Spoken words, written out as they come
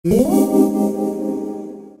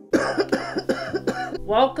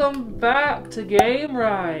Welcome back to Game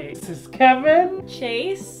Right. This is Kevin,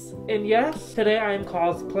 Chase, and yes, today I am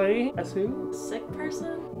cosplaying as who? sick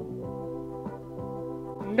person.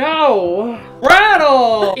 No!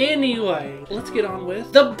 Rattle! Anyway, let's get on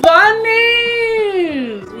with the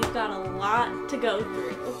bunnies! We've got a lot to go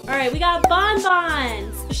through. Alright, we got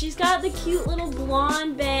Bonbon. She's got the cute little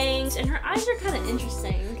blonde bangs, and her eyes are kind of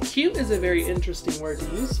interesting. Cute is a very interesting word to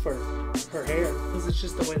use for her hair, because it's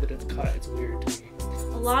just the way that it's cut. It's weird to me.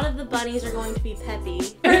 A lot of the bunnies are going to be peppy.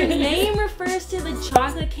 Her name refers to the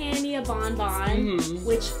chocolate candy of Bonbon,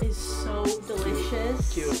 which is so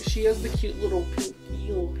delicious. Cute. She has the cute little pink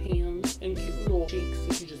little hands and cute little cheeks,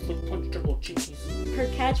 and she just punched her little cheekies. Her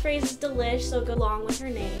catchphrase is delish, so go along with her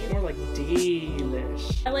name. More like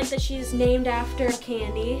delish. I like that she's named after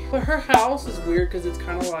candy. But her house is weird because it's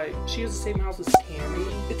kind of like, she has the same house as Tammy.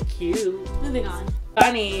 It's cute. Moving on.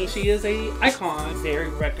 Bunny. She is a icon. Very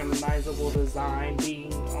recognizable design,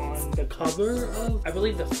 being on the cover of, I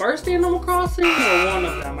believe, the first Animal Crossing or one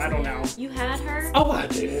of them. I don't know. You had her? Oh, I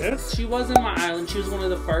did. She was in my island. She was one of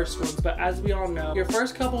the first ones. But as we all know, your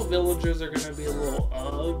first couple villagers are going to be a little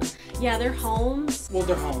ugh. Yeah, they're homes. Well,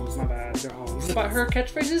 they're homes. My bad. They're homes. But her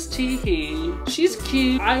catchphrase is tee-hee. She's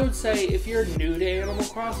cute. I would say if you're new to Animal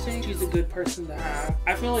Crossing, she's a good person to have.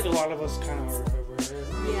 I feel like a lot of us kind of are over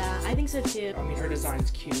her. Yeah, I think so too. I mean, her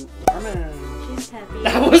design's cute. Carmen. She's peppy.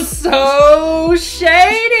 That was so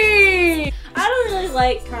shady! I don't really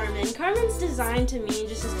like Carmen. Carmen's design to me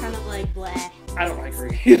just is kind of like bleh. I don't like her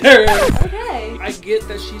either. Okay. I get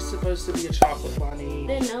that she's supposed to be a chocolate bunny.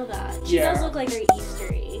 Didn't know that. She Yeah. does look like her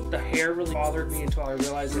Eastery. The hair really bothered me until I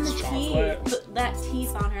realized And it's the chocolate. teeth, that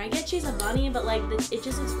teeth on her. I get she's a bunny, but like it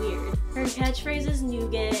just looks weird. Her catchphrase is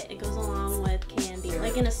nougat. It goes along with candy.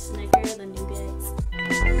 Like in a Snicker, the nougat.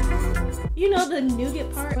 You know the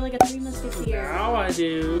nougat part? Or like a Three Musketeer. Now I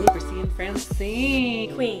do. Chrissy and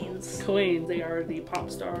Francine. Queens. Queens. They are the pop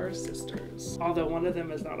star sisters. Although one of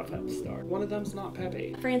them is not a pep star. One of them's not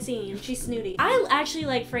peppy. Francine. She's snooty. I actually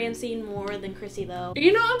like Francine more than Chrissy though.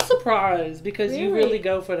 You know, I'm surprised because you Really? really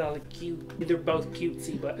go for the like, cute. They're both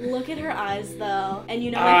cutesy, but Look at her eyes though. And you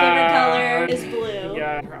know my favorite color is blue.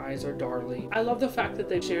 yeah, her eyes are darling. I love the fact that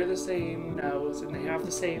they share the same nose and they have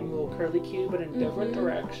the same little curly cue, but in different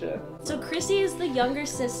directions. So Chrissy is the younger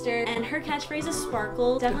sister, and her catchphrase is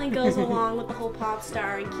sparkle. Definitely goes along with the whole pop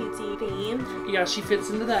star and cutesy theme. Yeah, she fits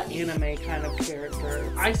into that anime kind of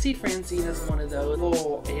character. I see Francine as one of those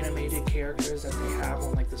little animated characters that they have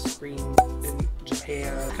on like the screen in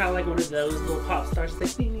Japan. Kind of like one of those little pop stars. Like,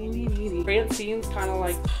 Francine's kind of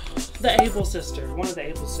like the Able sister, one of the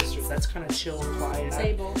Able sisters. That's kind of chill and quiet.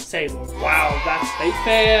 Sable. Sable. Wow, that's fake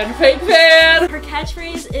fan. Fake fan. Her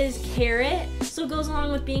catchphrase is carrot, so it goes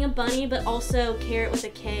along with being a bunny, but also carrot with a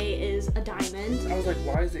K is a diamond. I was like,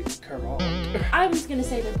 why is it Carol? I was gonna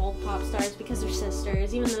say they're both pop stars because they're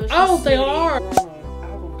sisters, even though she's Oh, they snooty. are. We're on an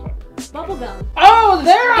album cover. Bubblegum. Oh,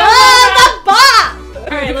 they're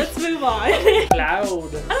Alright, let's move on.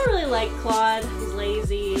 loud. I don't really like Claude. He's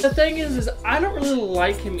lazy. The thing is I don't really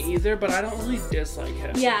like him either, but I don't really dislike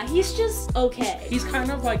him. Yeah, he's just okay. He's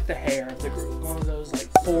kind of like the hair of the group. One of those like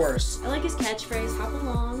force. I like his catchphrase, hop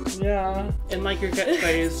along. Yeah. And like your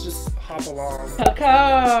catchphrase, just hop along.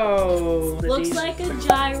 Coco! Looks like a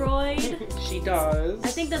gyroid. She does. I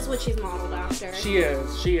think that's what she's modeled after. She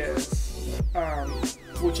is. She is.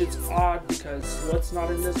 Which is odd because what's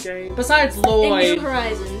not in this game? Besides In Lloyd. New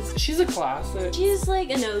Horizons. She's a classic. She's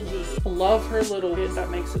like an OG. Love her little bit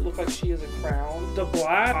that makes it look like she has a crown. The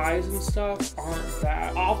black eyes and stuff aren't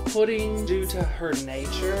that off-putting due to her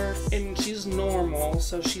nature. And she's normal,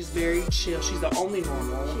 so she's very chill. She's the only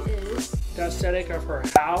normal. She is. The aesthetic of her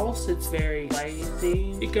house, it's very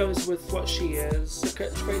lazy. It goes with what she is. Her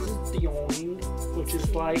catchphrase is Dioing, which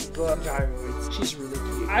is like the gyroids. She's really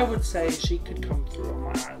cute. I would say she could come through on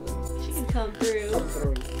my island. She can come through. Come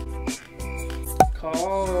through.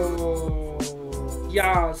 Cole.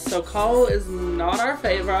 Yeah, so Cole is not our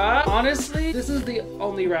favorite. Honestly, this is the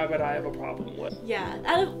only rabbit I have a problem with. Yeah,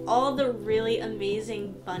 out of all the really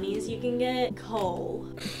amazing bunnies you can get, Cole.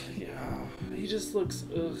 Yeah, he just looks,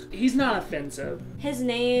 ugh. He's not offensive. His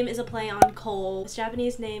name is a play on Cole. His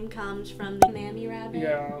Japanese name comes from the Mammy rabbit.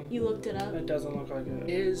 Yeah. You looked it up. It doesn't look like it.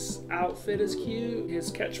 His outfit is cute.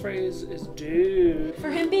 His catchphrase is dude. For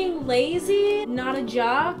him being lazy, not a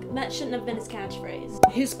jock, that shouldn't have been his catchphrase.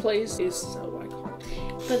 His place is so iconic.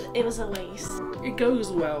 But it was a lace. It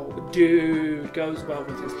goes well. Dude goes well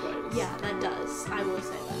with his place. Yeah, that does. I will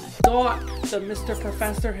say that. Doc, the Mr.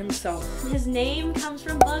 Professor himself. His name comes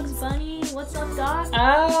from Bugs Bunny. What's up, Doc?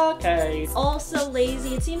 Okay. Also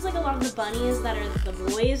lazy. It seems like a lot of the bunnies that are the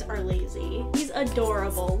boys are lazy. He's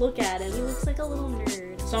adorable. Look at him. He looks like a little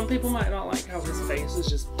nerd. Some people might not like how his face is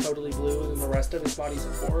just totally blue and then the rest of his body's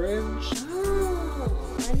orange.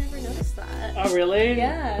 Oh, I never noticed that. Oh, really?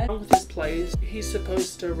 Yeah. With his plays, he's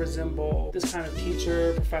supposed to resemble this kind of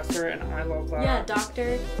teacher, professor, and I love that. Yeah,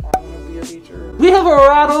 doctor. I want to be a teacher. We have a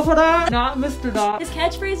rattle for that, not Mr. Doc. His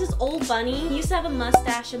catchphrase is Old Bunny. He used to have a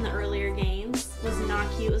mustache in the earlier games. Was not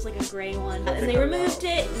cute. It was like a gray one. And they removed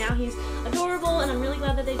it. Now he's adorable, and I'm really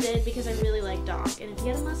glad that they did because I really like Doc. And if he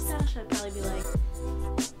had a mustache, I'd probably be like,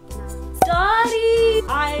 Dottie!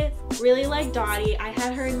 I really like Dottie. I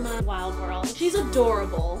had her in my Wild World. She's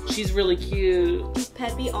adorable. She's really cute. She's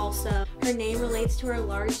peppy also. Her name relates to her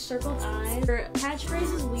large circled eyes. Her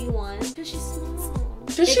catchphrase is "We won" because she's small.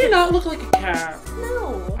 Does she not look like a cat?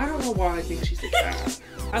 No. I don't know why I think she's a cat.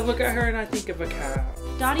 I look at her and I think of a cat.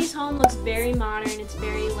 Dottie's home looks very modern. It's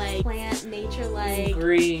very like plant, nature-like.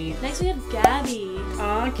 Green. Next we have Gabby.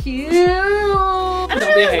 Aw, cute. I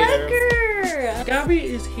don't really like her. Gabby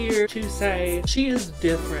is here to say she is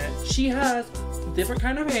different. She has different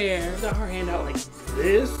kind of hair. Got her hand out like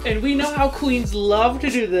this. And we know how queens love to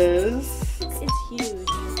do this. It's huge.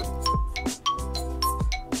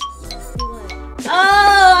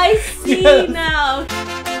 Oh, I see now.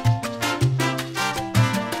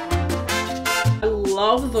 I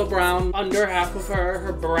love the brown under half of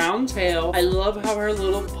her brown tail. I love how her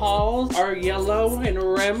little paws are yellow and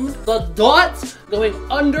rimmed. The dots going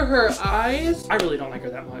under her eyes. I really don't like her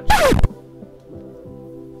that much.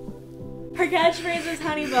 Her catchphrase is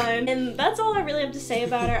honey bun, and that's all I really have to say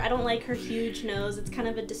about her. I don't like her huge nose. It's kind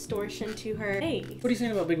of a distortion to her face. What are you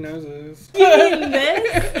saying about big noses? You mean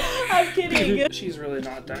this? I'm kidding. She's really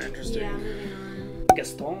not that interesting. Yeah, moving on.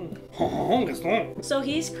 Gaston. Oh, Gaston. So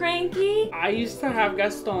he's cranky? I used to have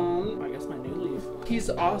Gaston. I guess my new leaf. He's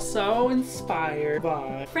also inspired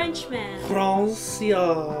by Frenchman.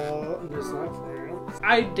 Francia. There's not France.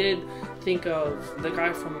 I did think of the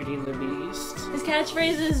guy from Beauty and the Beast. His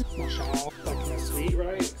catchphrase is Machamp, like my sweet,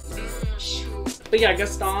 right? But yeah,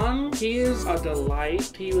 Gaston, he is a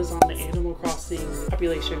delight. He was on the Animal Crossing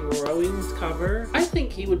Population Growing's cover. I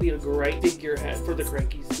think he would be a great figurehead for the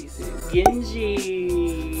cranky species.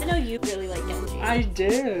 Genji. I know you really like Genji. I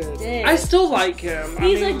did. I still like him.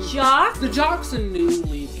 He's a jock? The jock's a New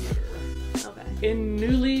Leaf eater. Okay. In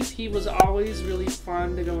New Leaf, he was always really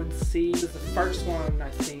fun to go and see. He was the first one, I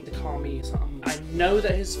think, to call me something. I know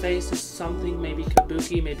that his face is something maybe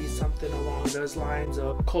kabuki, maybe something along those lines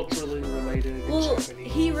of culturally related in Japanese.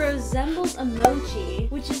 He resembles a mochi,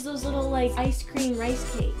 which is those little like ice cream rice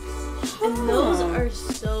cakes. And those are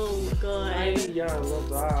so good. I love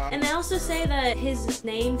that. And they also say that his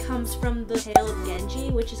name comes from the tale of Genji,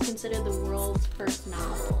 which is considered the world's first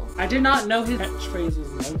novel. I did not know his catchphrase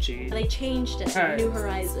was mochi. They changed it in New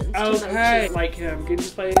Horizons to Okay. mochi. Like him.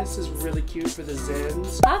 Genji's place is really cute for the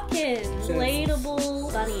Zens. Hopkins,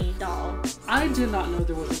 relatable bunny doll. I did not know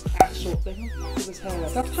there was an actual thing on his head.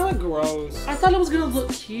 That's kind of gross. I thought it was gonna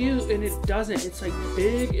look cute, and it doesn't. It's like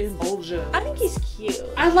big and bulging. I think he's cute.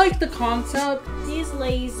 I like the concept. He's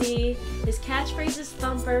lazy. His catchphrase is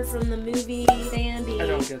Thumper from the movie Bambi. I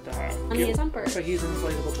don't get that. And he is Thumper. But he's an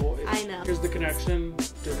inflatable toy. I know. Here's the connection.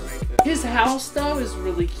 Didn't make it. His house, though, is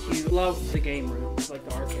really cute. Love the game rooms, like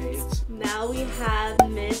the arcades. Now we have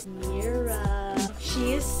Miss Mira.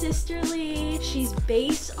 She is sisterly. She's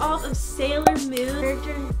based off of Sailor Moon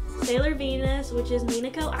character Sailor Venus, which is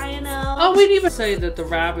Minako Ayano. Oh, we didn't even say that the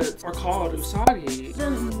rabbits are called Usagi.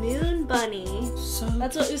 The Moon Bunny. So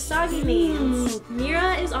That's what Usagi means.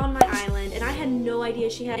 Mira is on my island, and I had no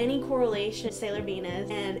idea she had any correlation to Sailor Venus,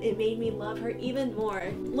 and it made me love her even more.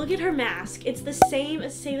 Look at her mask. It's the same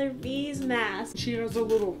as Sailor V's mask. She has a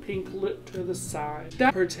little pink lip to the side.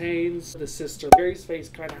 That pertains to the sister. Gary's face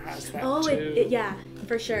kind of has that too. Yeah,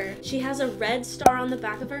 for sure. She has a red star on the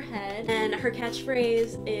back of her head, and her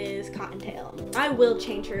catchphrase is Cottontail. I will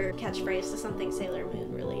change her catchphrase to something Sailor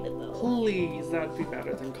Moon related though. Please, that'd be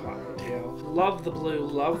better than Cottontail. Love the blue,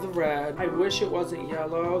 love the red. I wish it wasn't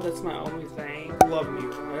yellow. That's my only thing. Love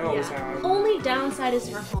Mira. I always have. Only downside is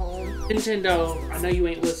her home. Nintendo, I know you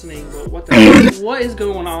ain't listening, but what is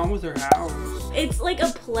going on with her house? It's like a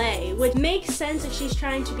play, which makes sense if she's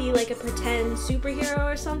trying to be like a pretend superhero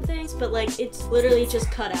or something, but like it's literally just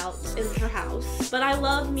cutouts in her house. But I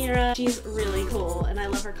love Mira. She's really cool, and I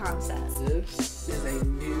love her concept. This is a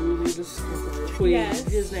newly discovered queen. Yes.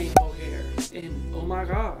 His name O'Hare. And oh my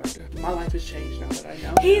god, my life has changed now that I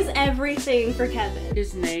know He's him. everything for Kevin.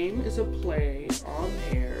 His name is a play on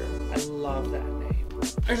hair. I love that name.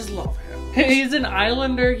 I just love him. He's an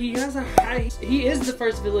islander. He is the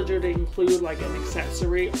first villager to include like an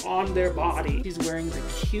accessory on their body. He's wearing the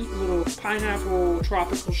cute little pineapple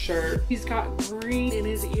tropical shirt. He's got green in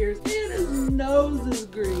his ears and his nose is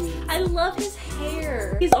green. I love his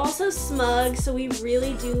hair. He's also smug, so we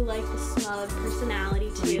really do like the smug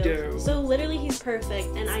personality too. We do. So literally he's perfect,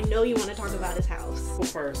 and I know you want to talk about his house. Well,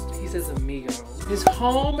 first, he says amigo. His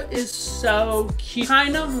home is so cute.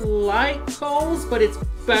 Kind of like Cole's, but it's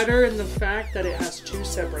better in the fact that it has 2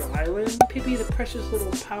 separate islands. Pippi, the precious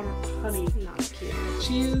little powder bunny. Not cute.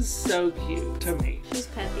 She is so cute to me. She's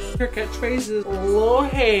peppy. Her catchphrase is little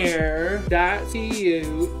hair, that's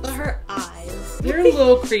cute. But her eyes. They're a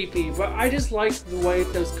little creepy, but I just like the way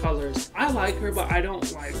those colors. I like her, but I don't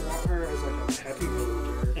like want her as like a peppy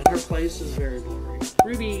villager. And her place is very boring.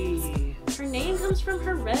 Ruby. Her name comes from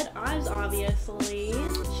her red eyes, obviously.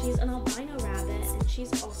 She's an albino rabbit, and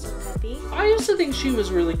she's also peppy. I used to think she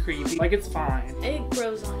was really creepy. Like, it's fine. It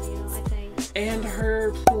grows on you, I think. And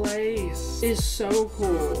her place is so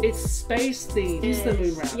cool. It's space themed. She's the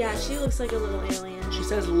moon rabbit. Yeah, she looks like a little alien. She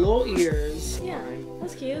says little ears. Yeah,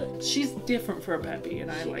 that's cute. She's different for a peppy, and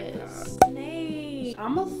I like that. Snake.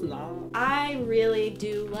 I'm a snob. I really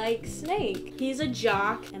do like Snake. He's a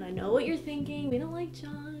jock, and I know what you're thinking. We don't like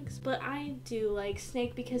jocks, but I do like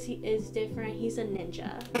Snake because he is different. He's a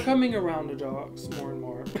ninja. We're coming around to dogs more and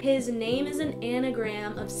more. His name is an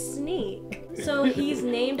anagram of snake. So he's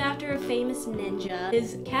named after a famous ninja.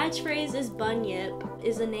 His catchphrase is bunyip,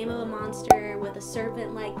 is the name of a monster with a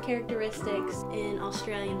serpent-like characteristics in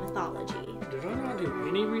Australian mythology. Did I not do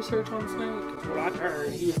any research on Snake? What I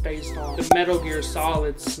heard, he was based on the Metal Gear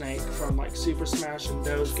Solid Snake from like Super Smash and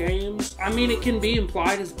those games. I mean, it can be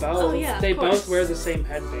implied as both. Oh yeah, They of course. both wear the same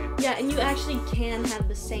headband. Yeah, and you actually can have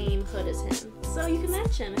the same hood as him. So you can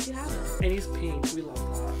match him if you have it. And he's pink. We love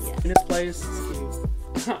that. Yeah. And his place is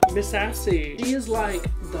cute. Miss Sassy. She is like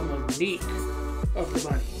the Monique of the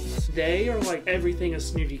bunnies. They are like everything a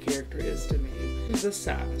snooty character is to me. The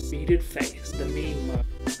sass, beaded face, the mean mug.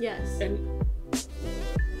 Yes. And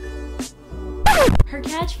her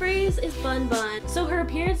catchphrase is bun bun. So her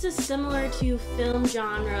appearance is similar to film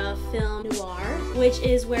genre, film noir, which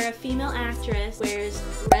is where a female actress wears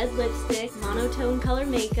red lipstick, monotone color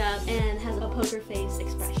makeup, and has a poker face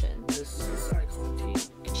expression. this is iconic.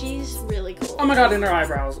 She's really cool. Oh my god, and her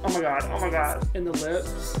eyebrows. Oh my god, oh my god. And the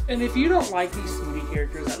lips. And if you don't like these snooty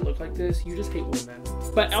characters that look like this, you just hate women.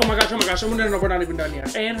 But oh my gosh, no, we're not even done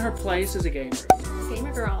yet. And her place is a game room.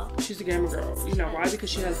 Gamer girl. She's a gamer girl. You know why? Because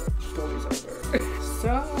she has boys over.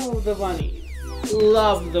 So, the bunnies.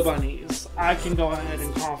 Love the bunnies. I can go ahead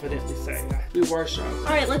and confidently say that. We worship.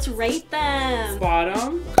 Alright, let's rate them.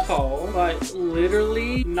 Bottom, Cole, but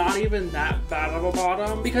literally not even that bad of a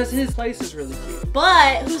bottom because his place is really cute.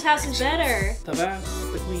 But whose house is better? The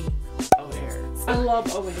best, the queen, O'Hare. I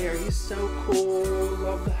love O'Hare. He's so cool.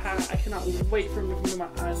 Love the hat. I cannot wait for him to come to my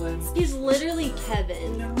island. He's literally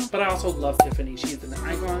Kevin. But I also love Tiffany. She's an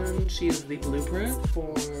icon. She is the blueprint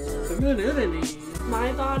for femininity.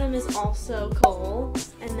 My bottom is also Cole.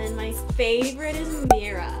 And then my favorite is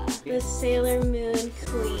Mira, the Sailor Moon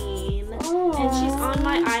queen. Aww. And she's on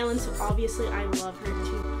my island, so obviously I love her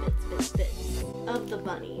to bits of the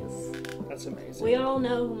bunnies. That's amazing. We all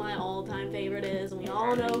know who my all-time favorite is, and we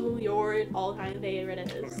all know who your all-time favorite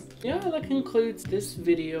is. Yeah, that concludes this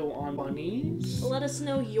video on bunnies. Let us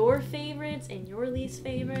know your favorites and your least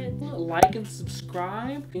favorites. Like and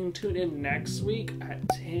subscribe, and tune in next week at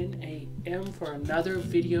 10 a.m. for another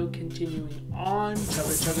video continuing on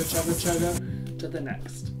chugga chugga chugga chugga to the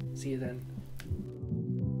next. See you then.